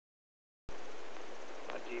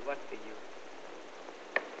Gee, what's the use?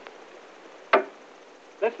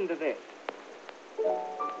 Listen to this.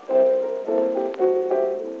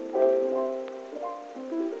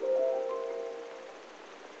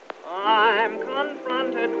 I'm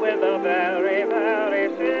confronted with a very,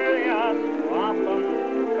 very serious problem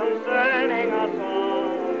concerning a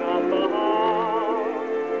song of the heart.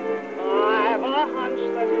 I've a hunch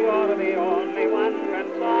that you're the only one can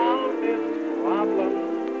solve this problem.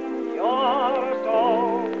 You're so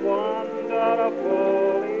wonderfully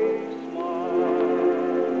smart.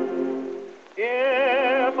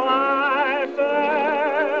 If I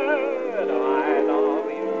said I love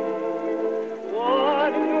you,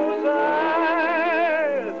 would you say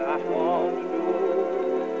that won't do?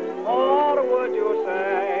 Or would you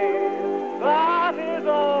say that is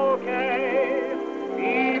okay?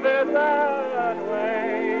 Leave it that way.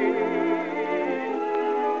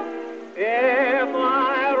 If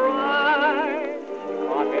I write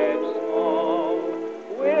cottage small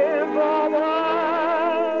with the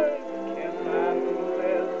words kiss and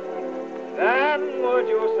bliss, then would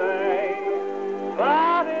you say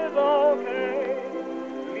that is okay?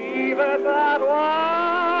 Leave it that way.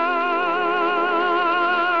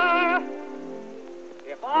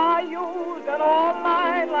 If I used an old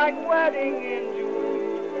line like wedding in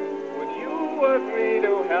June, would you agree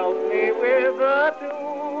to help me with the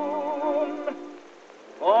tune?